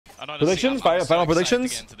Predictions? Final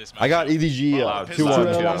predictions? I got EDG 2-1.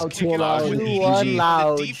 2-1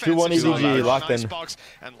 Loud. 2-1 EDG locked in.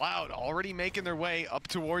 And Loud already making their way up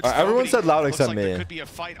towards. Everyone said Loud except me. There could be a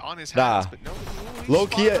fight on his hands, but low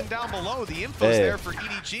key. Down below, the info's there for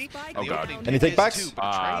EDG. Oh god. Any takebacks?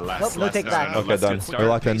 Nope, no take-back. Okay, done. We're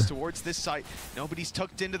locked in. Towards this site. Nobody's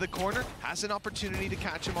tucked into the corner. Has an opportunity to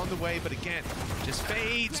catch him on the way, but again, just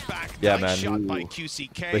fades back. Yeah, nice man. Shot by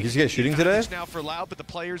QCK. Wait, QCK shooting today? Now for Loud, but the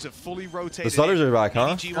players have fully rotated. The Slutters are back,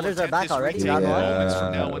 huh? Slutters are back already.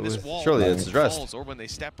 Surely it's addressed. Or when they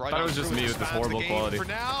step I right thought it was just me with this horrible quality. For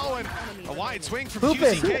now, and a wide swing from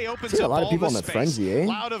Pooping. QCK opens See a up lot of all people the on the space. frenzy, eh?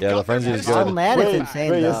 Loud have Yeah, the got frenzy them is this good. Oh man, it's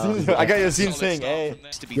insane though. I got Yassine saying, hey.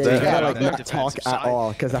 Yeah, you gotta like not talk at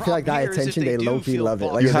all, because I feel like that attention they low-key love it.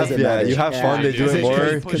 Like, You have, you have fun. They do it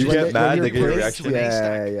more. You get mad. They get a reaction.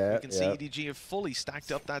 Yeah. You can see EDG have fully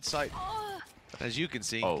stacked up that site. As you can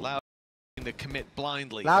see, Loud to commit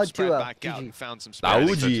blindly. Loud spread 2-0. back out and found some Loud.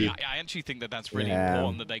 space. I actually think that that's really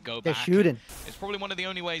important that they go They're back. shooting. It's probably one of the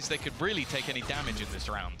only ways they could really take any damage in this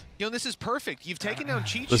round. You know, this is perfect. You've taken down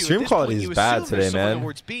Chichu. The stream quality is bad today, man.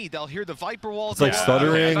 Towards B. They'll hear the Viper wall. It's like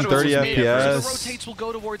stuttering, 30 The FPS. rotates will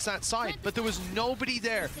go towards that side, but there was nobody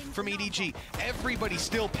there from EDG. Everybody's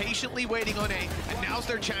still patiently waiting on A, and now's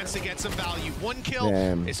their chance to get some value. One kill.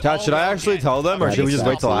 Chat, should I actually tell them, or should we just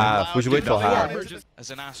wait till half? We should wait till half. As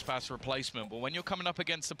an Aspas replacement, but when you're coming up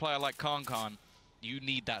against a player like Kankan, you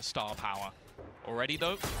need that star power. Already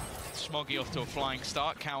though, Smoggy off to a flying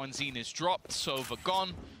start. Cowanzine is dropped, Sova gone.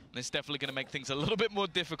 And it's definitely going to make things a little bit more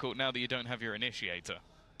difficult now that you don't have your initiator.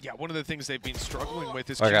 Yeah, one of the things they've been struggling with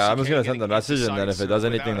is Okay, I'm just going to send the message, and then if it does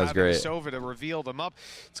anything, that's great. Sova to reveal them up.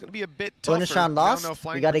 It's going to be a bit Bonus tougher. round lost, No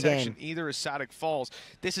we got a protection, game. either as Sadik falls.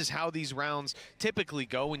 This is how these rounds typically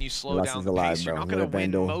go when you slow Lost down is the alive, pace. You're bro. not going to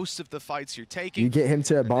win Vandal. most of the fights you're taking. You get him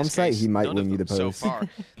to a bomb site, he might win you the so post. far.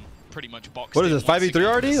 Pretty much boxed What is this, 5v3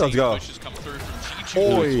 already? Let's go.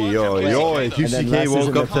 Oi, oi, QCK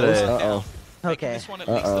woke up today. Okay. This one at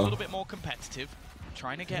least a little bit more competitive.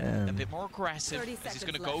 Trying to get a bit more aggressive as he's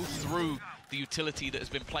going to go through the utility that has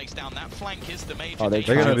been placed down. That flank is the major. They're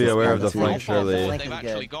going to be aware of the flank, surely. They've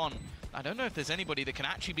actually gone. I don't know if there's anybody that can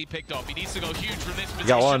actually be picked off. He needs to go huge from this position.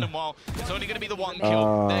 Got one. And while it's only going to be the one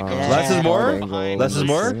kill. There goes Less is more? Less is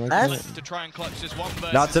more? Less? to try and clutch this one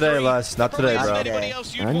versus Not today, three. Les. Not today, bro. Anybody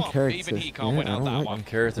else you'd want, but even he can't win out that one. One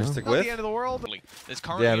character stick Not the with? end of the world.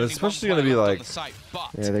 Damn, it's especially going to be like... Yeah,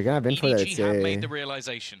 they're gonna have info that it's EDG have made the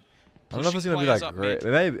realization. I don't know if it's going to be that great.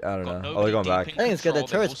 Maybe, I don't know. Oh, they're going back. I think it's good. The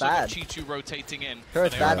turret's bad.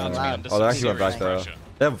 Turret's bad and loud. Oh, they actually went back, though.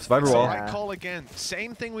 They have Viper That's wall. the right call again.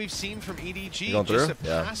 Same thing we've seen from EDG. Going Just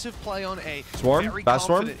through? a passive play on A. Swarm? Very Fast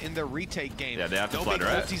swarm? confident in their retake game. Yeah, they have to no flood, big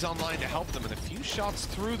right? ultis online to help them, and a few shots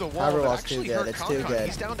through the wall Viper that wall's actually too good. hurt It's too Kankan. good.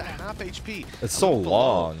 He's down to half HP. It's so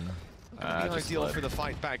long. Be ideal for the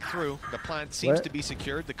fight back through. The plant seems to be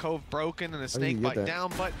secured. The cove broken and a snake bite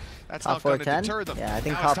down, but that's not going to deter them. Yeah, I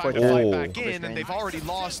think now top it's time 4 to fight back in, and they've already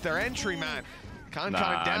lost their entry man. Kankan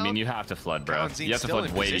down. I mean, you have to flood, bro. You have to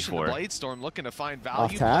flood way before. Bladestorm looking to find value.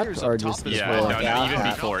 Off tap Players or up top just as yeah, well. no, even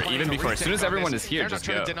before. Even before. As soon as everyone is here, just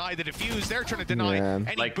They're not go. trying to deny the defuse. They're trying to deny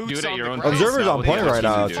any Like, do boots it at on your the own ground. pace. Observer's on point right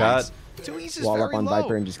now, chat. Wall up on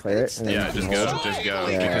Viper and just clear it. And then Yeah, just go.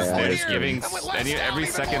 Because they're just giving every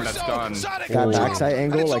second that's gone. That backside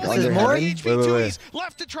angle, like under heaven. Wait.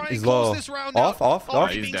 He's low.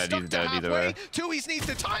 Off. He's dead either way.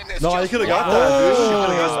 No, he could have got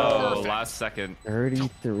that, Oh, last second. 33.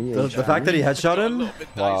 dude. The fact that he headshot him?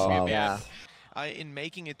 Wow. Yeah. In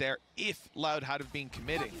making it there, if Loud had have been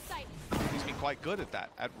committing. He's been quite good at that,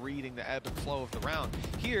 at reading the ebb and flow of the round.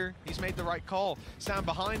 Here, he's made the right call. Stand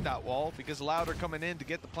behind that wall because Loud are coming in to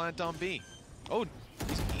get the plant on B. Oh,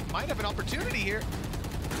 he might have an opportunity here.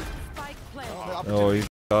 Oh, he's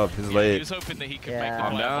up. He's He late. was hoping that he could Yeah. make the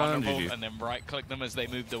Calm player down, vulnerable GG. and then right-click them as they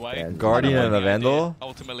moved away. Yeah, Guardian and a The idea, Vandal.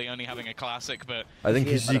 Ultimately only having a classic, but I think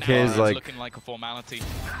now QCK is it's like... looking like a formality.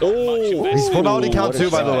 Oh, he's formality count too,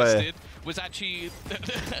 by the way. Was actually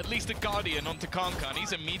at least a Guardian onto Kankan.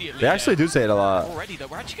 He's immediately They actually do say it a lot. already though.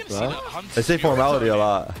 We're actually going to see that Hunt's They say formality a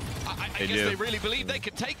lot. I guess they really believe they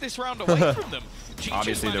could take this round away from them.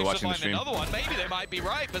 Obviously, they're watching the stream. Another one. Maybe they might be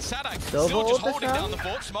right, but Sadak Silver still just ult this holding round? down the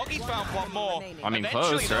fort. Smoggy's found one more. I mean,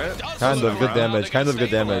 Eventually, close, though, right? it does Kind look of good around. damage. They're Kind of gonna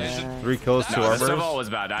good damage. stabilize. 3 kills, 2 No, the Silver armor. was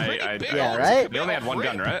bad. Yeah, right? They only had one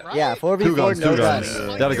gun, right? Yeah, 4v4, 2 guns, 2 no guns. guns.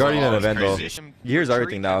 They had a Guardian and a Vandal. Crazy. He hears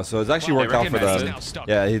everything now, so it's actually worked out for them.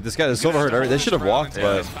 Yeah, this guy, the Silver heard everything. They should have walked,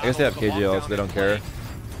 but I guess they have KGL, so they don't care.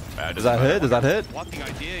 Does that hit? Does that hit? What the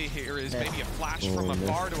idea here is maybe a flash from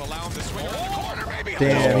afar to allow him to swing around the corner, maybe.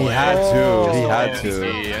 Damn, he had to. He had to.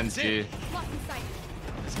 NC.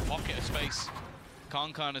 There's a pocket of space.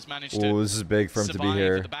 Kankan has managed to this is big for him to be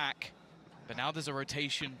here. At the back, but now there's a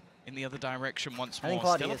rotation in the other direction once more.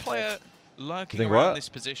 Still a player lurking around this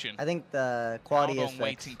position. I think the quality is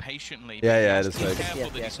waiting patiently. Yeah, it is be fixed. careful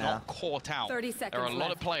that he's not caught out. 30 seconds there are a lot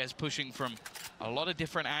left. of players pushing from a lot of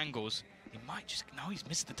different angles. He might just, no, he's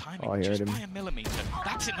missed the timing Oh, just by a millimeter.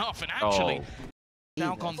 That's enough, and actually,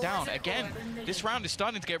 now gone down. Again, this round is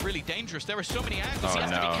starting to get really dangerous. There are so many angles. He has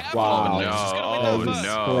to be careful. Wow.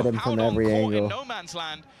 No. Split him from every angle. In no man's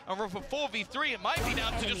land. And for 4v3, it might be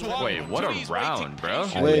down to just one. Wait, what a round, bro.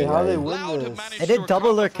 Wait, how they win this? They did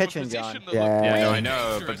double their kitchen, John. Yeah, no, I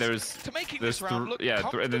know, but there's and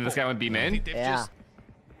then this guy went B main. Yeah.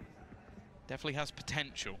 Definitely has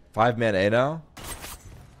potential. 5-man A now.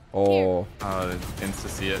 Oh. Insta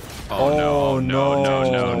see it. Oh, no.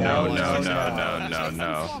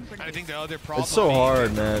 I think the other problem It's so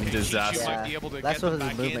hard, man. Disaster. might be able to That's get what them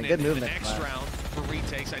his back movement. in Good the movement. next round for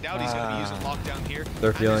retakes. I doubt he's going to be using lockdown here.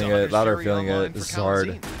 They're feeling it. Louder feeling it. This is hard.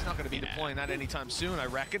 He's not going to be deploying that anytime soon, I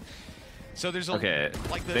reckon. So there's a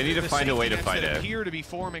like they need to find a way to fight it. Appear to be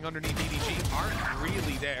forming underneath EDG aren't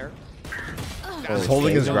really there. He's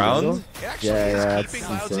holding his ground. Yeah, keeping that's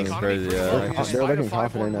Cloud's insane. economy. They're looking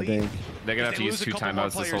confident, I think. They're gonna have to use 2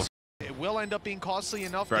 timeouts this whole. It will end up being costly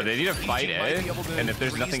enough. Bro, they need to fight A, and if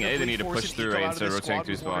there's nothing A, they need to push through A instead of rotating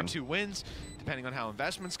through spawn. 2 wins, depending on how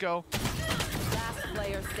investments go. Last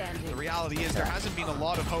player standing. The reality is there hasn't been a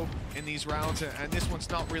lot of hope in these rounds, and this one's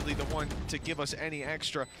not really the one to give us any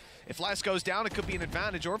extra. If Last goes down, it could be an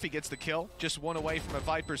advantage, or if he gets the kill, just one away from a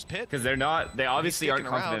Viper's pit. Because they obviously aren't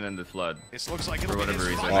confident in the flood. This looks like for whatever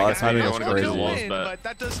reason. Wow, that's timing was crazy. But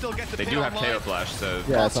that does still get the they do have KO flash, so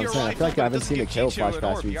yeah, that's what I'm saying. I feel like I haven't seen a KO flash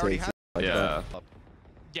past retakes. Yeah.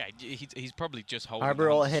 Yeah, he's probably just holding Harbor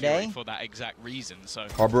ult hit A for that exact reason. So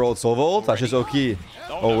Harbor ult Silva ult? That's just OK.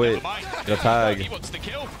 Oh wait, the tag. He wants the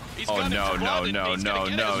kill. Oh no.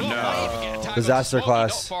 Disaster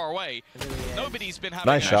class. Far away. Nobody's been having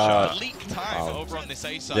Nice shot. bleak time over on this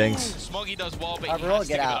A side. Thanks. Smoggy does well, but Harbor he has ult, to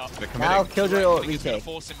get give out. it up. Now Killjoy ult retake.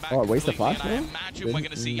 Oh, waste of flash, I man? imagine we're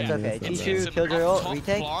going to see It's okay. Chichu, Killjoy ult,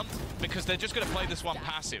 retake. Because they're just going to play this one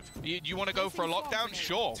passive. You want to go for a lockdown?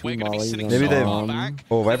 Sure. Two We're going to be mollies sitting and Maybe so they. far back.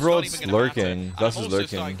 Oh, Viper It's not ult's even gonna matter. lurking. Dust is I'm also lurking.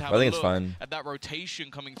 starting to I have a think it's look fine. at that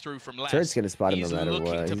rotation coming through from left. Turret's gonna spot him no He's matter looking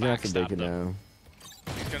what. to He's gonna have to break backstab it them. now.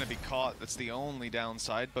 He's going to be caught. That's the only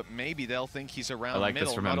downside, but maybe they'll think he's around I like middle,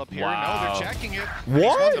 this from not him. up here. Wow. No, they're checking it.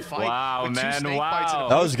 What? Wow, man, wow.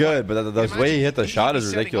 That was good, but the way he hit the shot is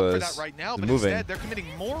ridiculous. Right now, He's but moving. instead, they're committing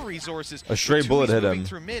more resources. A straight bullet hit him.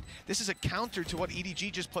 Through mid. This is a counter to what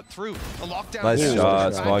EDG just put through. A lockdown. Nice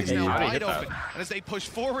shot, Smoggy. Smoggy. And as they push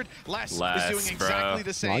forward, Les is Les, doing exactly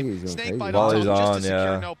the same. Smoggy's Snake going bite Volley's on top on, just to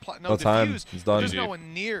secure yeah. no time. defuse. He's done. There's no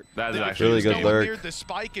one near. That is the actually really defuse, good no one lurk. near the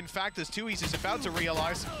spike. In fact, as Tui's is about to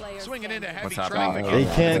realize, swinging into heavy What's traffic. happening? They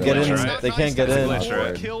can't get in. They can't get in.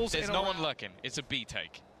 There's no one lurking. It's a B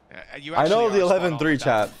take. I know the 11-3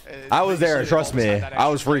 chat. I was there, trust me. I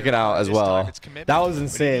was freaking out as well. That was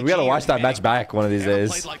insane. We gotta watch that match back one of these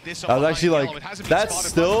days. I was actually like, that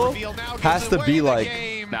still has to be like.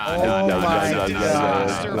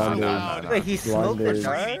 Wait, he smoked the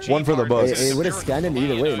shot? One for the books. It would have scanned him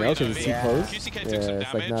either way, no? Because it's too close. Yeah,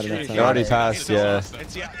 it's like not enough time. They already passed, yeah.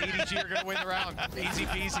 EDG are gonna win the round. Easy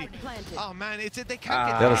peasy. Oh man, they can't get. They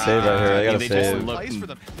gotta save right here. They gotta save. Plays for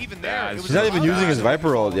them. Even there, He's not even using his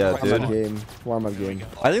Viper ult yet, dude. Warm-up game.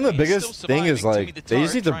 I think the biggest thing is like they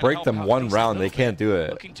just need to break them one round. They can't do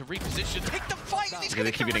it. Looking to reposition, take the fight. Because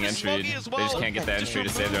they keep getting entry. They just can't get the entry to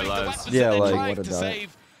save their lives. Yeah, like what a dot.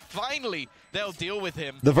 Finally, they'll deal with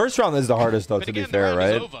him. the first round is the hardest though, to be fair,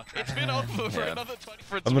 right? It's been over for another 20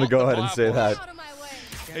 for I'm gonna go ahead and say that.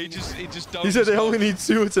 He just He said they only need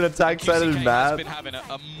 2. It's an attack-sided has map. been having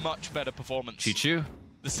a much better performance. Chichu,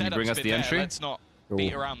 The can you bring us the entry? Let's not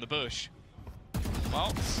beat around the bush.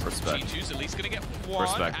 Well, Respect. Chichu's at least gonna get one.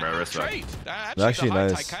 Respect, bro, and a respect. trade. Actually the high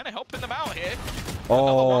nice. tide kind of helping them out here.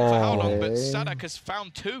 Another one for how long? But Okay. Sadak has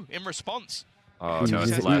found 2 in response. Oh, no,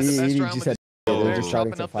 it's Just less. EDG said they're just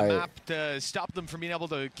starting to up the fight. map to stop them from being able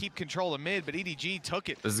to keep control of mid, but EDG took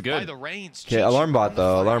it This is by good. the reins. Okay, alarm bot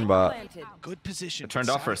though. Alarm bot. Good position. It turned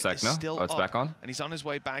off for a Sadak sec, is no? still Oh, it's up, back on? And he's on his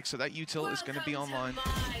way back, so that util is going to be online.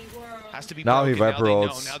 Has to be Now he broken. Viper Now they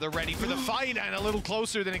know. ults. Now they're ready for the fight, and a little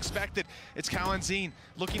closer than expected. It's Kalanzine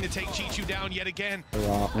looking to take Chichu down yet again.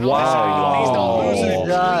 Wow. He's not losing it.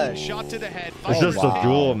 God. Shot to the head. It's just a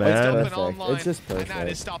duel, man. It's Perfect. open online, It's just and that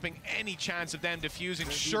perfect. is stopping any chance of them defusing.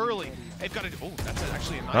 Surely they've got to. Oh, that's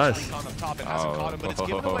actually a Nice. nice recon up top. It hasn't caught him, but it's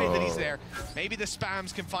given away that he's there. Maybe the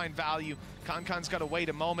spams can find value. Kankan's got to wait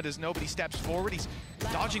a moment as nobody steps forward. He's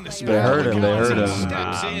dodging the spell. They heard him. They heard him.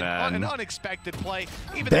 Steps in on an unexpected play.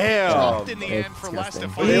 Even Damn. dropped in the end for less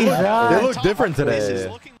than They look different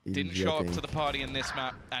today. Didn't show up to the party in this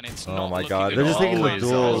map, and it's not. Oh my looking god, good. they're just taking the Always,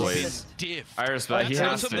 duels. always. I respect. He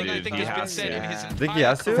has to, dude. I think He has been has said in his to. Think he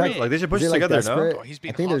has to? entire career. Like they should push Is he, like, together, desperate? no? He's been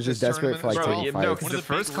I think hot they're just this desperate for like tournament. 12 No, fights. because the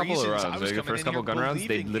first couple of rounds, like the first couple gun rounds,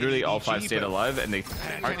 they literally all 5 stayed alive, and they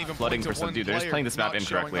aren't flooding for some dude. They're just playing this map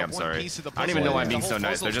incorrectly. I'm sorry. I don't even know why I'm being so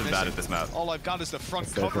nice. They're just bad at this map. All I've got is the front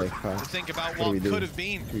That's cover okay. to think about What do we what do? could have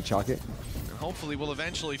been. Do we chalk it? And hopefully we'll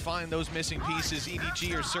eventually find those missing pieces.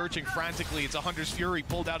 EDG are searching frantically. It's a Hunter's Fury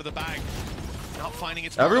pulled out of the bag. Not finding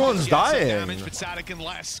its Everyone's dying. damage, but Sadik and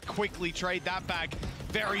Les quickly trade that back.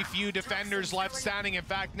 Very few defenders left standing. In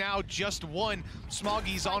fact, now just one.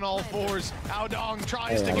 Smoggy's on all fours. Aodong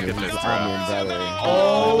tries to get back.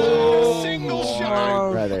 Oh, Single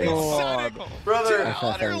shot. brother. To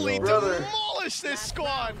utterly demolish this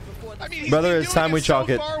squad. I mean, he's Brother, been it's doing time we so chalk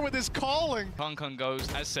it. far with his calling. Kankan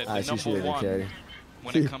goes, as said, I the see number the one carry.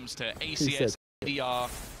 when it comes to ACS, DR,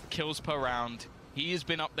 kills per round. He has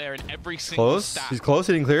been up there in every single Close? stat He's close.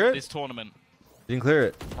 He didn't clear it? this tournament. He didn't clear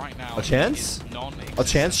it. Right now, A chance? he is non-existent. A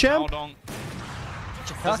chance, champ? Aodong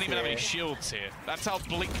doesn't even have any shields here. That's how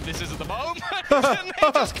bleak this is at the moment.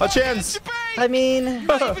 A chance. I mean,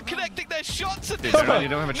 Not even connecting their shots at this They don't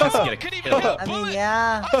point. have a chance to get a Couldn't even kill. hit a I mean, bullet.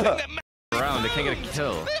 yeah. I think that Around, they can't get a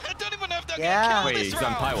kill. I don't even know if they're Yeah. gonna kill Wait, this he's on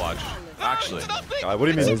round. Pie Watch. Actually. God, what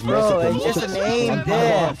do you mean? Bro, it's just an aim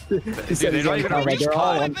death. He said they he's don't on even fire. reach They're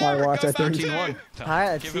all Pie. on fire watch, I think. 13-1.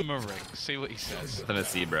 Alright, Give him a ring. See what he says. Nothing to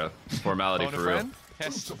see, bro. Formality Phone a for real. friend?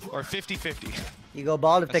 Yes. Or 50-50. You go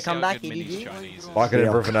bald if they Let's see come how back, good Mini's EDG. Chinese is. Lock it in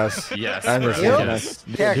Yeah. for finesse. Yes. And bro. for You? finesse.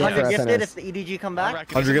 Derek, Yeah. 100 gifted FNS. if the EDG come back.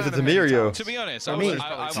 100 gifted to me or you? To be honest, For I me. wouldn't Wait, even-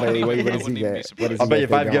 what I does he wouldn't even be get? What surprised. does I'll he bet you get?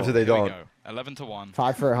 5 gifted they Here we don't. go. 11 to 1.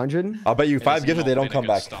 5 for 100? I'll bet you It 5 has gifted they not don't been a come good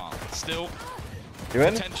back. start. Still, You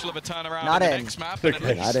in? potential of a turnaround Not in the in. next map, but at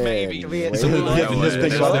least Not in. maybe. We- It's a little No gift in this way. big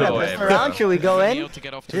There's brother. no way, bro. Round, should we go in? Neil to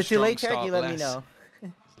get off to Is a it too late, strong Derek? You start. let me Les know.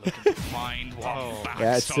 looking to find one back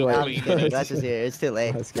Yeah, it's so too late. cleanly. That's just here. It's too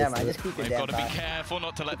late. Let's get Never mind. to Just keep your They've damn got to be back. careful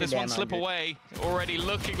not to let this Damn one slip 100. away. Already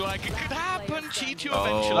looking like it could happen. Chichu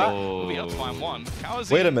eventually will be able to find one.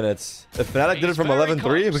 Kawazi, Wait a minute. If Fnatic did it from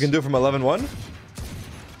 11-3, we can do it from 11-1?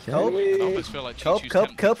 Cope. I almost feel like Cope, Chichu's Cope,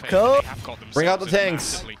 tempted Cope, fate, Cope. they have got Bring out the themselves in a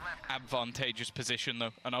tanks. massively advantageous position though.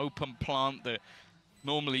 An open plant that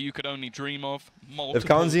normally you could only dream of. If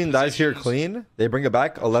Kawanzin dies here clean, they bring it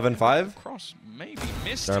back 11-5. Cross maybe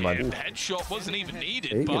missed Never here. mind. The headshot wasn't even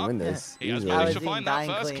needed, He can but win this. he has easily. managed to Kawanzin find that dying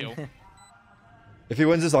first clean. kill. If he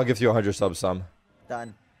wins this, I'll give you 100 subs, Sam.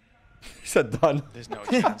 Done. He said done. There's no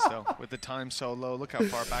chance, though. With the time so low, look how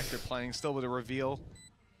far back they're playing. Still with a reveal.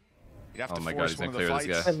 You'd have Oh to my God, force he's one gonna of the clear this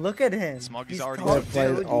fights. guy. But look at him. Smoggy's He's already top, up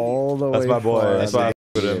Played dude. all the way. That's my boy. far. That's why I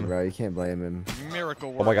with Yeah, him. bro. You can't blame him.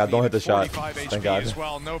 Miracle work. Oh my God, don't hit the shot. 45 Thank HP God. as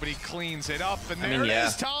well. Nobody cleans it up. And I there mean, it yeah.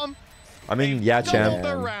 is, Tom. I mean, yeah, Double champ.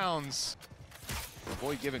 the rounds.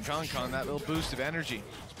 Boy, giving Concon that little boost of energy.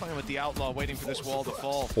 He's playing with the Outlaw, waiting for this wall to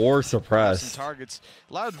fall. Or Some suppressed. targets.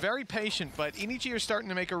 Loud, very patient, but ENEG are starting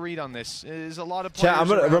to make a read on this. There's a lot of Chat, I'm players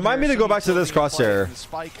gonna- around remind me here, to go some back to this utility play, crosshair. and the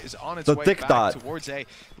spike is on its The way thick back dot. towards A,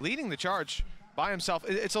 leading the charge by himself.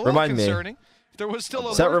 It's a little Remind me. concerning. If there was still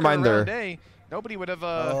a Set lurker reminder. around A, nobody would have.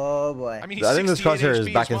 Oh boy. I mean, he's I think this 68 crosshair is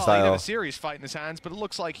HP back as in well. He'd have style. a serious fight in his hands, but it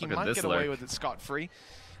looks like he Look at might this get away lurk. with it scot-free.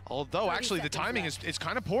 Although, actually, the timing is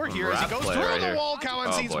kind of poor here as he Rat goes player through right the here. wall. Oh,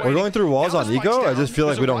 Kawanzin's boy. waiting. We're going through walls Now on the spike's Ego? I down. just feel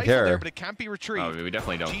like There's we a don't rifle there, care. but it can't be retrieved. Oh, we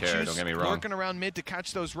definitely don't care. Don't get me wrong. Working around mid to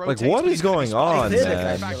catch those Like, rotates, what but is he's gonna going be on,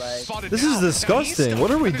 spotted. man? Spotted This now. is Now he's disgusting.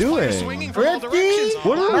 What are we still doing? swinging from all Ricky? directions.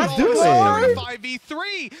 What are we All doing? starting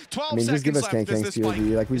 5v3. 12 I mean, just give us seconds left as Kankang's this fight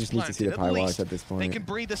POV. Like, we is just need to see the planted. pie At watch least at this They point. can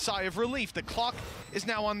breathe a sigh of relief. The clock is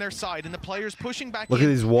now on their side, and the players pushing back Look in at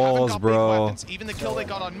these haven't walls, got big bro. weapons. Even the kill they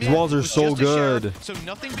got on mid These walls are was so just a sheriff, good. so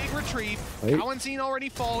nothing big retrieve. Wait. Kawanzin already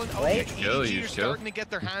fallen. Wait. Kill, EDG you are kill. starting to get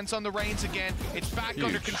their hands on the reins again. It's back Huge.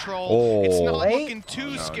 under control. Oh. It's not Wait. looking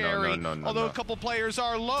too No, scary. no, Although no. a couple players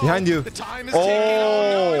are low. Behind you. The time is ticking. Oh,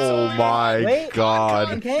 no, it's Oh over. my Wait.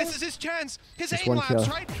 God. Okay. This is his chance. His Just aim one labs,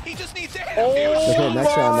 kill. right? He just needs to hit Okay,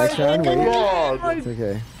 next round, next round. Wait. God. It's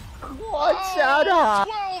okay. What? Shut up.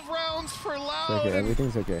 12 rounds for It's Loud. okay.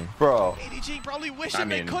 Everything's okay. Bro, ADG probably wishing I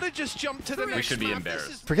mean, they could have just jumped to the next should be map. embarrassed.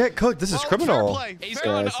 This is- forget Cook. This is well, criminal. fair play. He's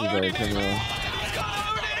Fair- Yeah, gone. this is very Own it. criminal. He's gonna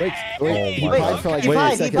own it. Wait, Oh he my pied for like God.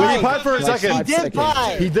 5 He seconds. pied. He pied for a Like second. 5 He did seconds.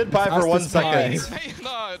 pie. He did pie for 1 Fastest pie. second. No,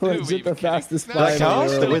 who are Legit we the kidding? fastest That pie That in the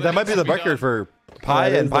counts? world. Wait, that might be the record for pie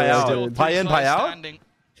Yeah, it in, is pie the out. record. Pie in, pie out?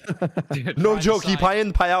 No joke, he pie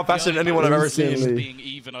in, pie out faster than anyone I've ever Instantly. seen. Being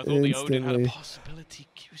even, I thought the Odin had a Instantly. possibility.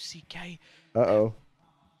 QCK. Uh-oh.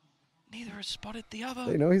 Neither has spotted the other.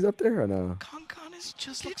 They know he's up there or no? Kankan is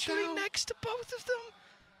just literally next to both of them.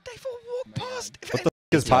 They've all walked past. What the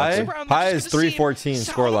f is Pi? Pi is 314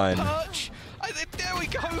 scoreline. There we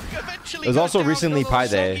go. Eventually. It was also recently Pi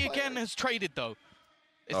Day. Smoggy again has traded though.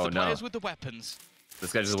 It's Oh, the no. players with the weapons.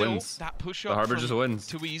 This guy just Still, wins. that push The up Harbor from just wins.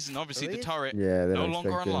 2Es and obviously the turret Yeah, they no don't longer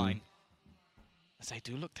expect him. online. As they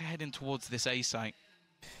do look to head in towards this A site.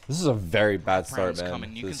 This is a very bad start, Rounds man.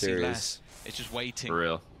 coming. You To the can see series. less. It's just waiting. For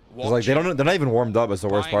real. It's like they're not even warmed up. It's the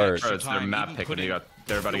worst part. Bro, it's their map pick and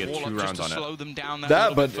they're about to get 2 rounds on it.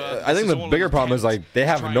 That, but I think the bigger problem is like they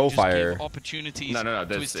have no fire. No.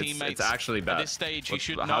 It's actually bad.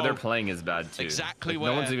 How they're playing is bad too. Exactly like,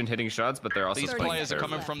 no one's even hitting shots, but they're also these playing players are terrible.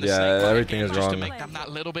 coming from the Yeah, everything is just wrong. to make them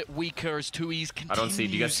that little bit weaker as 2Es continue. I don't see.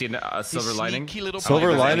 Do you guys see a silver lining?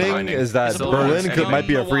 Silver lining is that Berlin might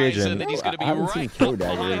be a free agent. I haven't seen K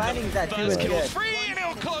Dagger. Lightning's that 2 is good.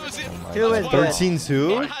 2 is good.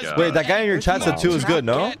 13-2? Wait, that guy in your chat said 2 is good,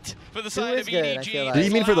 no? 2 is good, I feel like. Do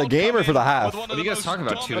you mean for the game or for the half? What are you guys talking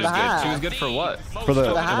about? 2 is the good. half. 2 is good for what? For the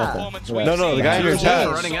no, the guy in your chat.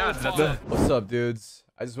 Running ads. That's it. What's up, dudes?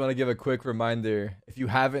 I just want to give a quick reminder. If you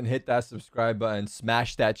haven't hit that subscribe button,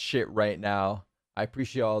 smash that shit right now. I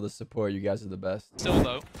appreciate all the support. You guys are the best. Still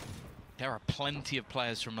though, there are plenty of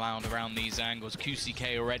players from Loud around these angles.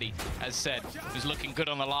 QCK already, as said, was looking good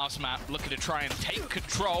on the last map, looking to try and take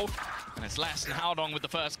control. And it's less than Howdong with the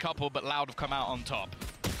first couple, but Loud have come out on top.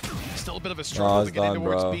 Still a bit of a struggle to get in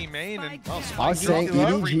towards B main. And, I was saying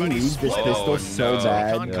EDG needs this pistol so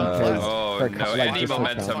bad because Oh for no, like any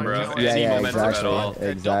momentum, bro. Yeah, Any yeah, momentum at all.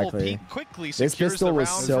 exactly. This pistol was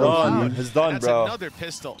so Done. It's done, That's bro. another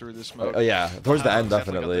pistol through the smoke. Oh yeah, towards the end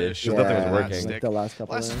definitely. Because nothing was working. Like the last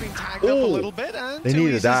couple Less has of been tagged up a little bit, and They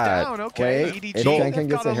needed 2Es is that. down. Okay, Wait, EDG, if they've Ken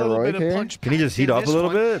got gets a little heroic bit of here, punch Can you just back heat in up a this little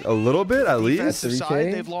one. bit? A little bit at least? Defensive 3K?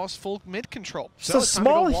 side, they've lost full mid control. Just a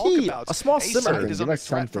small heat, a small simmer. Is Give under us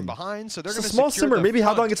threat something. from behind, so they're Just a going to small simmer. Maybe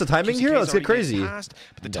Howdong gets a timing here. Let's get crazy. But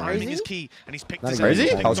the timing is key, and he's picked Not his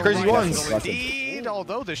crazy? own How's crazy right ones? angle indeed,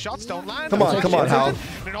 although the shots don't land. Come on, Hal.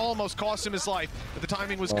 And it almost cost him his life, but the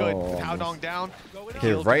timing was good. Oh, Howdong down.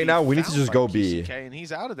 Okay, right now we need to just go B. And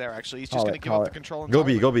he's out of there, actually. He's just going to give Call up it. the control. Go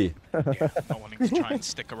B, go B. Not wanting to try and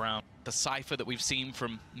stick around. The cipher that we've seen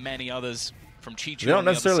from many others, from Chichu. We don't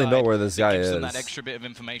necessarily know where this guy gives them is. that extra bit of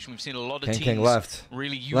information. We've seen a lot of King teams left.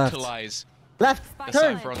 really Left. utilize Left, the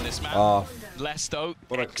turn. cipher on this map. Oh, Less though,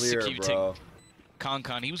 what a clear, executing. bro.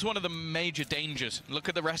 Kankan, he was one of the major dangers. Look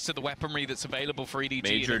at the rest of the weaponry that's available for EDG.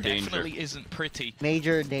 Major and it danger. definitely isn't pretty.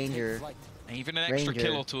 Major danger. Even an extra Ranger.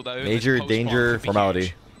 kill or two, though. Major this danger post-spawn could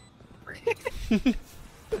be formality.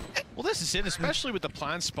 Well, this is it, especially with the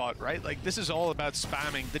plant spot, right? Like, this is all about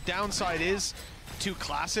spamming. The downside is 2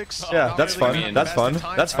 classics. Yeah, Not that's really fun. being That's the fun. best of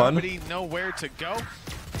times. That's fun. Everybody know where to go.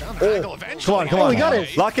 Down the angle eventually. Come on. we got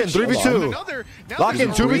it. Lock in 3v2. Another, now Lock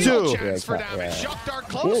there's in a real 2v2. chance for Yeah, damage. yeah. Shock dart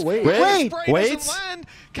close. Oh, wait. Wait. Spray Wait. doesn't land.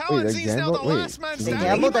 Wait, Kawanzi's they now the gambled? last man Wait, standing. they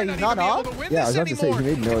gambled He that might he's not not even off? be able to win Yeah, I was this about to say, he anymore.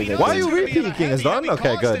 made no If he way does, Why are it's you gonna be a repeaking? It's done? heavy Okay,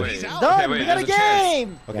 cost, good. and he's out. Done, wait, we got a there's a chance.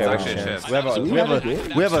 game. Okay, Yeah, we chance.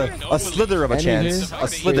 have a slither of a chance. A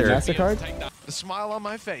slither. MasterCard? The smile on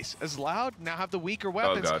my face. As Loud now have the weaker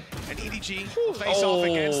weapons. God. And EDG will face off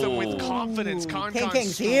against them with confidence.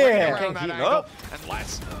 King's straight here. around that King angle. up. And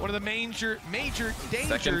Les, one of the major dangers.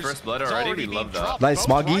 Second first blood has already? We been love that. dropped. Nice,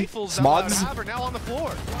 Both Smoggy. rifles that Loud Smogs. have are now on the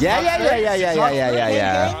floor.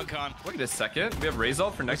 Yeah. Kankan Wait a second. We have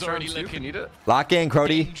Razal for next was round already too. looking Can you need it? Lock in,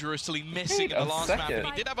 Crody. dangerously missing in the last map. And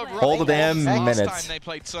he did have a Hold the damn last minutes. time they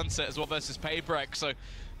played Sunset as well versus Paybrek, so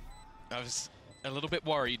I was a little bit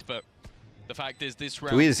worried, but the fact is this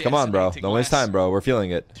round 2Es, come on, bro. decimating Don't waste Les. time, bro. We're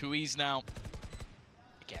feeling it. 2Es now.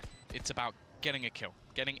 Again, it's about getting a kill,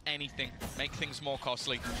 getting anything, make things more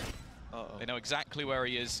costly. They know exactly where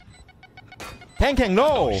he is. Kang, Not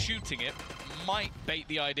no. shooting it might bait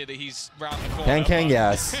the idea that he's round the corner. Kang,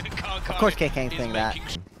 yes. Of course Kang's saying that.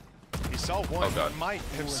 He saw one. Oh, God. Might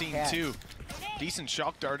have seen 2. Decent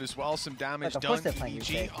shock dart as well. Some damage Like, of course done. they're playing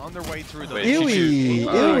EDG UK. on their way through the Wait, Ewy,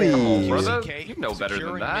 Come on, ewy. brother. QCK You know better than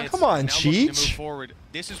securing that. mids, Come on, now looking to move Cheech. forward.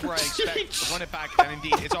 This is where I expect to run it back, and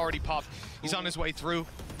indeed, it's already popped. He's on his way through.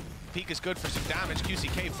 Peak is good for some damage.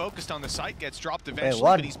 QCK focused on the site, gets dropped eventually,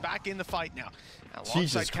 what? but he's back in the fight now.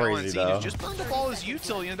 Cheech is crazy, though. Just burned the ball as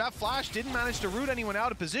util. You know, that flash didn't manage to root anyone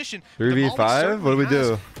out of position. 3v5? What do we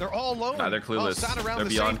do? They're all low. Nah, they're clueless. Sat around They're the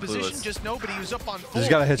beyond same position, clueless. just nobody who's up on full. Just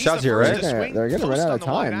gotta hit He's shots the here, first right? to swing, They're gonna run post out on of the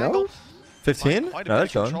wide time, no? angle. 15? Quite No, a that's bit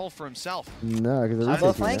of chilling. control for himself. No,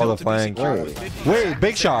 because flank. Oh, the flank. Wait,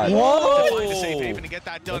 big shot. Whoa! To find a safe haven to get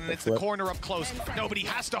that done, and it's the corner up close. Nobody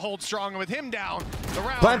has to hold strong with him down. The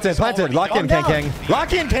round Planted. Lock in, Kang.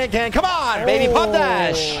 Lock in, Kang. Come on, baby, pop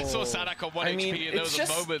dash. I saw Sadak on 1 HP, and there was a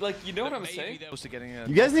moment. Like, you know what I'm saying?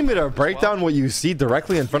 You guys need me to break down what you see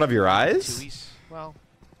directly in front of your eyes? Well,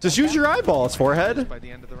 just use your eyeballs, forehead. By the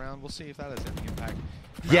end of the round, we'll see if that has any impact.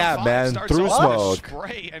 Yeah, man, through smoke.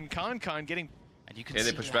 Spray and Con getting. And you can Okay,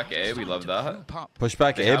 they push back A. We love that. Push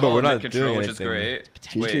back A, but we're not doing which is anything. great.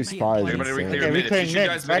 Chichu's far Everybody insane. reclear mid. If you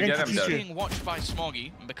guys better get him done. being watched by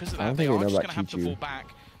Smoggy, and because of I don't that, they think are they know just about going to have to Chichu. fall back.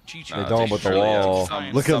 Chichu, They don't with the wall.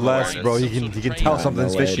 Look at Les, bro. He can tell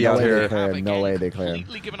something's fishy out here. No way they clear him.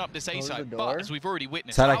 Completely given up this A side, but as we've already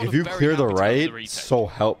witnessed, Sadak, if you clear the right, so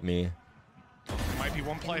help me. Might be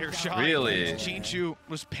one player shot. Really? Chichu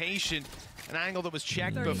was patient. An angle that was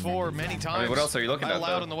checked before many times. I mean, what else are you looking at,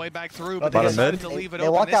 Loud though? on the way back through, but Bottom they mid? decided to leave it They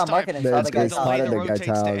open walked this out market time. and saw the guy spotted the guy rotates to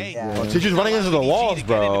towels. A. Yeah. Chichu's running into the walls,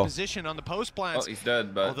 bro. Position on the post plants. Oh, he's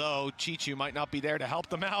dead, but Although Chichu might not be there to help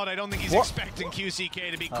them out, I don't think he's expecting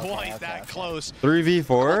QCK to be quite that close. 3v4.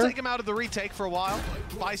 We'll take him out of the retake for a while.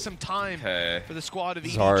 Buy some time for the squad of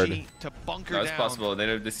EDG to bunker down. That's possible.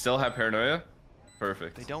 They still have paranoia.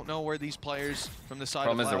 Perfect. They don't know where these players from the side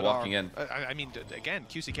Problem of is they're Loud walking are. in. I mean, again,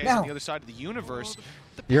 QCK is on the other side of the universe.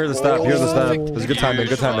 You hear the step. Here's the step. This is good timing.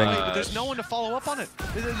 Good timing. But there's no one to follow up on it.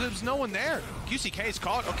 There's no one there. QCK is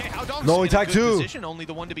caught. Okay, how Dog's No, in a attack good two. position. Only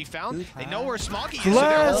the one to be found. They know where Smoggy is, so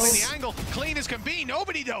they're holding the angle. Clean as can be.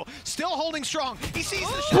 Nobody though. Still holding strong. He sees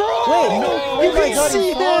the shot. Bro, you can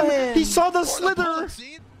see him. He saw the slither.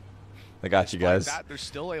 I got you guys. That, they're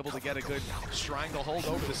still able to get a good stranglehold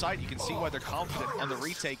over the side. You can see why they're confident on the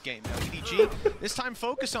retake game. Now EDG, this time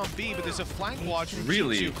focus on B, but there's a flank watch from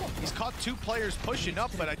Really? Chichu. He's caught 2 players pushing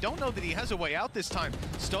up, but I don't know that he has a way out this time.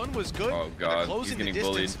 Stun was good. Oh god, they're closing he's the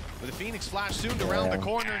getting distance bullied. with a Phoenix flash soon to round the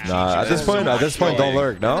corner. Nah, at this point, don't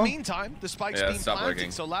lurk, no? In the meantime, the spike's being planted,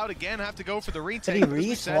 lurking. so Loud again have to go for the retake. Did he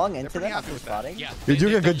re-swung into them after spotting? Yeah, You're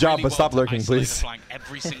doing a good job, really but stop well to lurking, isolate please. the flank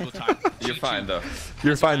every single time. You're fine though.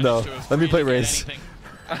 You're fine though. Let me play Raze.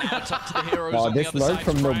 Wow, this lurk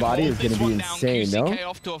from nobody is going to be insane, no?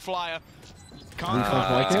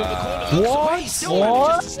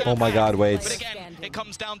 What? Oh my god, wait. But again, it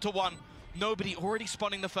comes down to one. Nobody already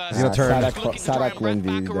spawning the first. He's gonna turn. Looking to try and Sadak wrap wing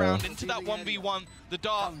back these, around though. into that 1v1. The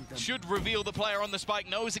dart should reveal the player on the spike,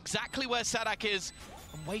 knows exactly where Sadak is.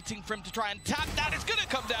 I'm waiting for him to try and tap that. It's going to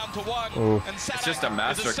come down to one. Ooh. And Sadak It's just a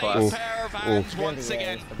masterclass. masterclass. Pair of hands once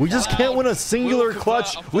again. We just can't win a singular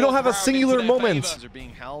clutch. We don't have a singular moment. Are being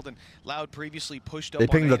held, and Loud previously pushed up. They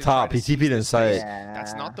pinged on the A to try top. to He seize TP'd the in sight. space.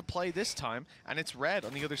 That's not the play this time, and it's red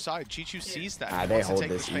on the other side. Chichu sees that. Ah, He they wants to hold take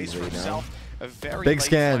the this space for easily, no? himself. A very Big late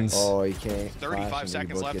scans. flank. Oh, he can't. 35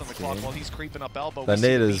 seconds left on the clock while he's creeping up elbow. That We see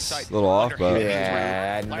nade the is B-side a little off, under but him.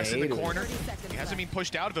 Yeah, Last in the nade. corner. He hasn't been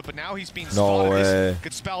pushed out of it, but now he's being No spotted. way. This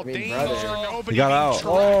could spell mean, danger. brother. Nobody He got being out. tracked.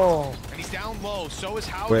 Oh. And he's down low. So is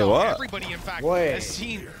Howdong. Wait, what? Everybody, in fact, Wait. has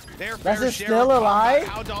seen their That's fair it share still of alive?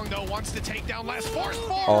 combat. Howdong, though, wants to take down last force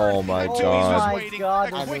forward. Oh my And Dewey's god. was Oh my waiting.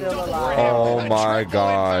 god, A it's quick still double alive. for him. Oh A my triple, in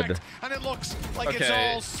god. fact. And it looks like it's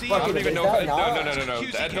Okay. all sealed. I don't even Is know. that No.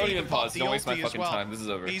 QCK Don't even pause. the Don't waste my ulti as fucking well. time. This is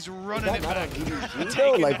over. He's running it back.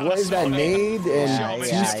 Yo, like, what is that nade? Yeah, And yeah,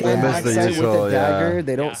 two yeah. slam They missed the backside with usual, the yeah. dagger.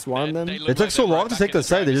 They don't swarm them. It took so long to take the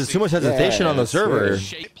site. There's just too much hesitation on the server.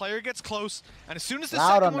 Player gets close, and as soon as the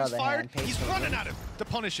Loud on second the one's other fired, hand, he's running at him to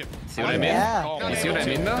punish him. See what I mean? Yeah. You see what I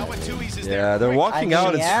mean, though? Yeah, they're walking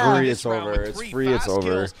out. It's Yeah. free. It's over. It's free. It's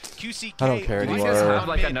over. I don't care Do you anymore. guys have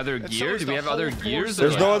like another gear? Do we have other gears?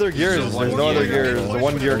 There's no other gears. There's no other gears. The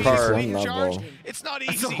one gear car. One level. It's not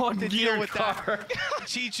easy to deal with that.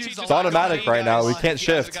 It's automatic right now. We can't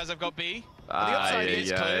shift. Guys have got B. The upside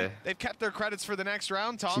is clear. They've kept their credits for the next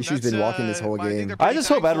round, Tom. Chichu's been walking this whole game. I just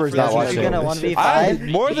hope Edward's not watching. You're gonna 1v5?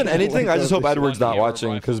 More than anything, I just hope Edward's not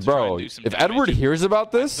watching. Because, bro, if Edward hears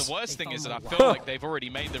about this, The worst thing is that I feel like they've already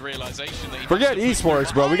made the realization that he forget must have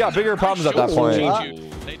esports, bro. We got bigger problems at that point.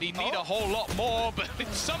 They need a whole lot more, but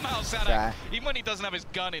somehow Sadak, even when he doesn't have his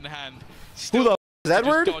gun in hand, Who still the f is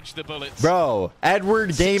Edward? dodge the bullets. Bro, Edward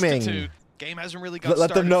 6-2. Gaming. Game hasn't really got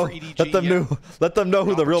Let them know. Let them know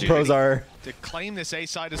who the real pros are. To claim this A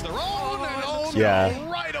side as their own and own Yeah.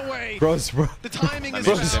 right away. Bros, bro. The timing is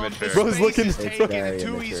Bro's- found. The bro's space looking- is taken, very and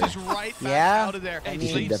Tui's immature. is right back Yeah. out of there. I He mean,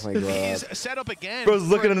 should definitely grow He's up. set up again. Bro's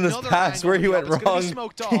looking for in his another past angle. where he went It's gonna be wrong.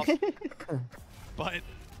 smoked off. But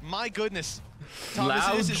my goodness,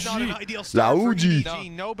 This is not an ideal start for Loud-G.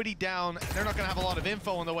 EDG. Nobody down. They're not going to have a lot of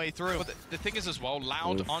info on the way through. But the thing is as well,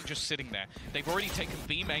 Loud aren't just sitting there. They've already taken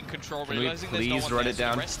B main control, Can we realizing there's no please one run there, it so the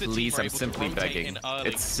down? rest of the Please, team are I'm able to simply rotate begging. in early.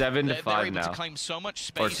 It's 7 to 5 They're able now. to claim so much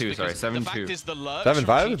space Or 2, sorry, because 7-2. the fact is the lurks 7-5? from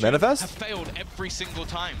Chichu Manifest? have failed every single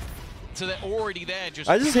time. So they're already there. Just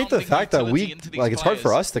I just hate the pounding fact that utility we into these like it's hard for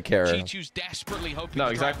players. us to care. Chichu's desperately hoping No,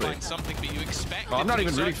 to try and exactly. find something, but you expect. Well, I'm it not to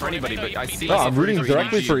even be rooting so for anybody, far. but I see. No, I'm rooting for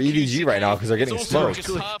directly for EDG. EDG right now because they're getting It's also smoked.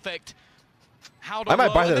 just perfect. I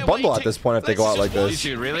might buy their bundle at this point if they go out like this.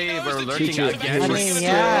 Chichu, really? We're lurking Chichu. again. I mean,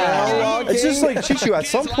 yeah. It's just like Chichu. At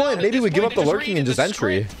some point, maybe we give up the lurking and just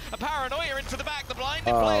entry. A paranoia into the back, the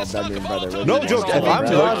blinded Oh, player that mean, brother. stuck No above. joke. If I'm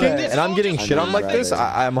Brother. lurking and I'm getting shit on like this, brother.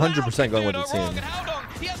 I'm 100% going with the team.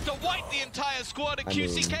 He has to wipe the entire squad, and I mean,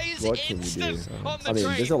 QCK is what can you do? instant on the I mean,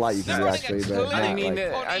 train. there's a lot you can do actually, but I not mean,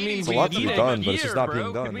 like. There's a lot to be done, but it's just not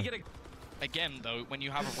being done. Again, though, when you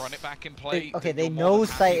have a run it back in play, Okay, they you're know more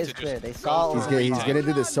than site happy is to clear. just They go saw for He's it. gonna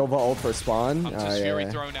do the Sova ult for spawn. Hunter's Fury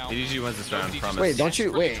thrown out. EDG wins this round, Nobody promise. Wait, don't you?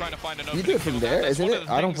 desperately Wait. trying to find an You opening do it from kill. there, That's isn't one it? of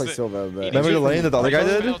the I don't things play that Sova, but. Remember the lane that the other guy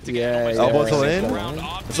did? Yeah, yeah. Elbow to lane?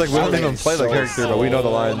 Yeah. It's like we don't even play the character, but we know the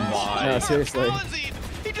line. No, seriously.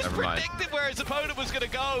 He just Never mind. predicted where his opponent was going to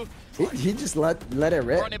go. He just let it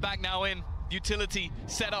rip. Run it back now in. Utility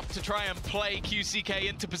set up to try and play QCK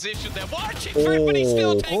into position. They're watching for it, but he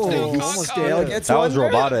still takes down almost Kaka. Gale gets That was one.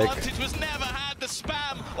 robotic. Advantage was never had. The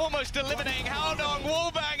spam almost eliminating Howdong.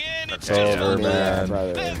 Wallbang in. It's Over, just over. man.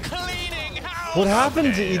 They're cleaning Howdong. What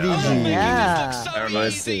happened to EDG? Yeah. So Never mind.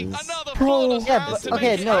 easy. Another Bro. flawless Yeah, round but- to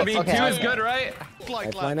okay, make no, it I mean, okay. 2 is good, right?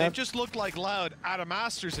 Like line Loud. They up. just look like Loud at a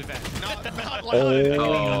Masters event. Not Loud.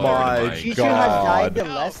 Oh my Chichu has god. died the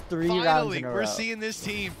last 3 rounds Finally, in a row. we're seeing this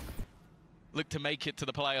team. Look to make it to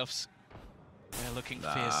the playoffs. They're looking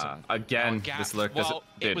fearsome. Again, Gap, this lurk well,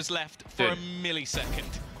 doesn't. it was left for a millisecond.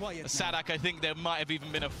 Sadak, I think there might have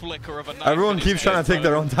even been a flicker of a knife. Everyone in his keeps trying head, to take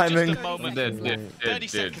their own just timing. a moment. Did. 30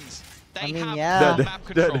 seconds. They I mean, have yeah. map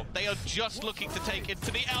control. They are just looking to take it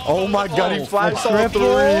to the elbow. Oh my god, he flashed all triple. 3.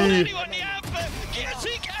 Anyone the effort?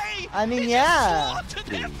 QCK! I mean, He yeah. just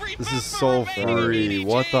slaughtered every This is member so remaining free. in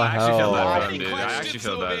What the EDG. I actually feel bad hell? for them, dude. I actually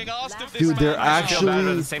feel bad. Dude, they're I feel bad, but at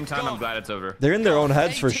actually the same time, I'm glad it's over. they're in their own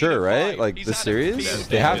heads for sure, right? Like the series,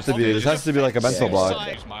 they have to be. This has to be like a mental block.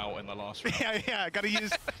 Yeah, gotta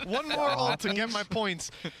use one more ult to get my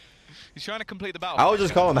points. He's trying to complete the battle. I would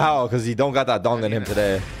just call him Hal because he don't got that dong in him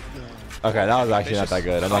today. Okay, that was actually not that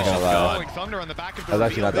good. I'm not gonna lie. Thunder on the back of That was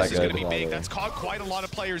actually not that This is gonna good. be big. That's caught quite a lot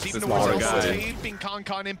of players, even This though is it's smart guy. keeping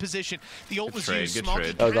Concon in position. The ult was trade, used. good Smoky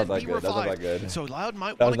trade. That was not can that be good. That was not revived. that good. So Loud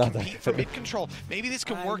might That want was to not that compete for good. mid control. Maybe this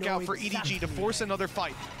can work out for EDG to force another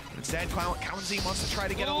fight. Instead, Kawanzi wants to try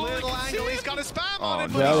to get a little angle. He's got a spam on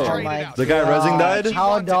it, but no. he's Oh traded my out. The guy rezzing died?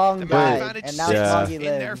 Howdong died, advantage and now Yeah. Smoggy in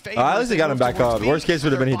their lived. favor. At least they got him Move back towards up. B. Worst case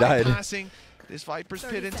would have been he They're died. bypassing this Viper's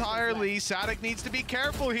pit entirely. Sadak needs to be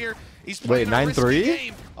careful here. He's Wait, playing a risky 9-3?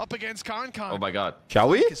 game up against Concon. Oh my god. Shall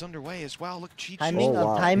we? Is underway as well. Look, Chichu. Timing Oh,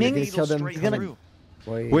 wow. timing. You think he'll them- He's gonna. through.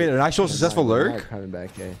 Wait, an actual successful lurk? Coming back,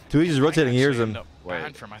 yeah. Tui's rotating hears him. Wait. I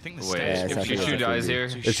think the Wait, stage Yeah, if it's actually Chichu not dies that here,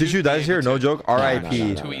 If Chichu dies here, no joke,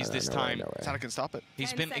 RIP. Tui's this time. Sadak can stop it.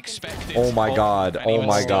 He's been expected. Oh my god, and oh even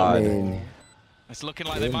my still, I god. mean, It's looking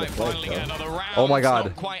like they in the might fight, finally though. get another round. Oh my It's god.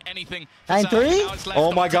 not quite anything. for 9-3? Sadak. Now it's left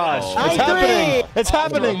Oh my up to gosh. the- It's 9-3. happening. It's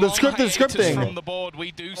happening. The Long script is hiatus From scripting. the board,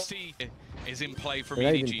 we do see is in play from They're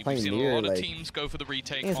not even EDG. We've playing seen near, a lot of like- teams go for the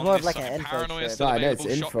retake It's on more of this like side. an info Paranoia trip. still no, I know available,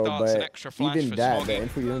 it's shock info, darts, and but extra flash even for that, the Smoggy.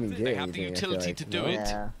 info you don't even They get have the anything, I feel utility like. to do it.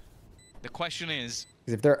 Yeah. The question is,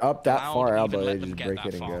 Because if they're up that Loud far even elbow, let they them just get break that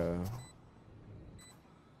it and far. go.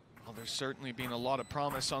 Well, there's certainly been a lot of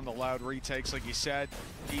promise on the Loud retakes, like you said.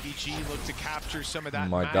 EDG look to capture some of that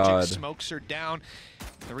my magic. God. Smokes are down.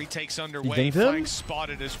 The retake's underway. dinked him? Flank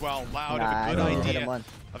spotted as well. Loud Nah, have a I good didn't hit idea him one.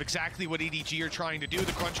 of exactly what EDG are trying to do.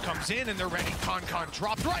 The crunch comes in and they're ready. Concon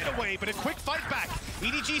dropped right away, but a quick fight back.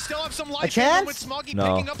 EDG still have some life in them with chance? Smoggy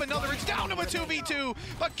No. picking up another. It's down to a 2v2,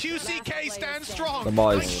 but QCK stands strong. The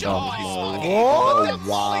Molly's Nice dumb. shot. Oh, Look at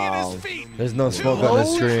Molly at wow. his feet. There's no smoke on the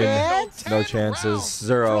No screen. chance? No chances.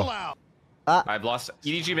 0. I've lost.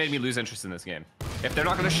 EDG made me lose interest in this game. If they're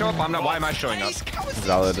not going to show up, I'm not. Why am I showing up?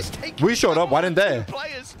 Valid. We showed up. Why didn't they?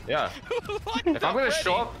 Yeah. If I'm going to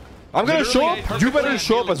show up, I'm gonna show literally up. You better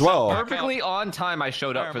show up as well. perfectly on time, I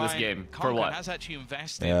showed up for this game. For what? Has actually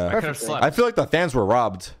invested. Yeah. I could have slept. I feel like the fans were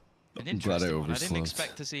robbed. An interesting one. I didn't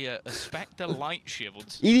expect to see a Spectre light shield.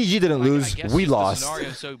 EDG didn't lose. We lost. The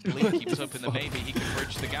scenario so bleak, he was hoping that maybe he could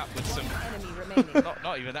bridge the gap with some.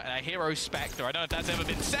 Not even that. A hero Spectre. I don't know if that's ever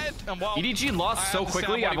been said. And while EDG lost so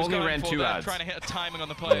quickly, I've only ran 2 ads. Trying to hit a timing on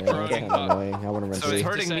the player droning, so it's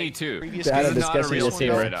hurting me too. This They had a is not a discussion real team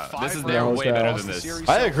yesterday. right now. This is they're way better than this.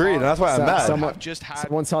 I agree, and that's why I'm mad.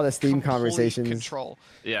 Someone saw the Steam conversations.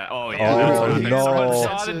 Yeah. Oh yeah. Oh, no. Someone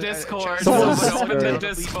saw the Discord. Someone opened the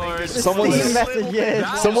Discord. Someone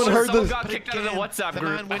heard the. Got kicked out of the WhatsApp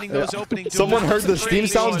group. Someone heard the Steam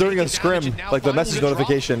sounds during a scrim, like the message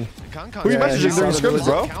notification. Who are you messaging during scrims,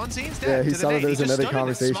 bro? Yeah, he saw that there was another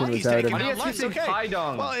conversation with him.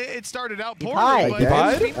 Well, it started out poorly. Pie. You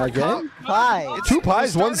pied? Again? Pie. 2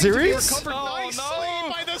 pies, 1 series? Wow.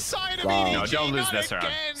 No, don't lose this round.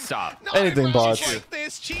 Stop. Anything, bots.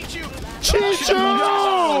 Chichu!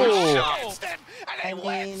 I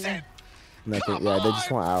mean, Nothing. Yeah, they just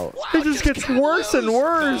want out. It just gets worse and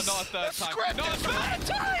worse.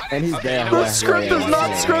 And he's there. The script is not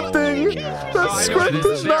scripting. The script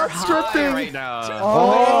is not scripting. Right now.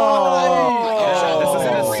 Oh. This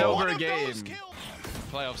isn't a sober game.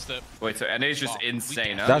 Playoff step. Wait, so NA's just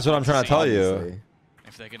insane, huh? That's what I'm trying to tell you.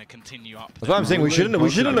 If they're gonna continue up. That's what I'm saying. We shouldn't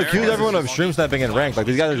accuse everyone of stream sniping and ranked. Like,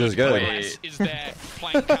 these guys are just good. Is there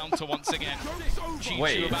playing counter once again?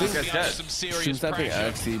 Wait, this guy's dead. Stream sniping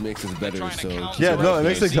actually makes us better, so... Yeah, no, it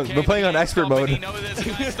makes it... We're playing on expert mode. I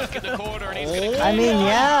mean,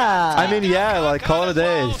 yeah. I mean, yeah, like, call it a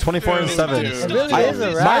day. 24-7. It really is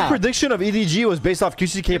a wrap. My prediction of EDG was based off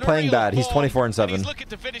QCK playing bad. He's 24-7. He's looking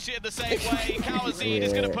to finish it the same way. Kawazine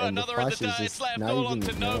is going to put another in the dirt. It's left all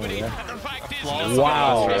onto nobody. In fact, it's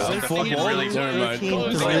wow.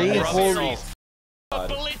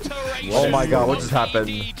 Oh my god, what just happened?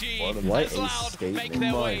 What a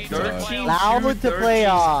statement. Loud to play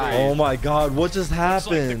on. Oh my god, what just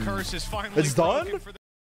happened? It's done?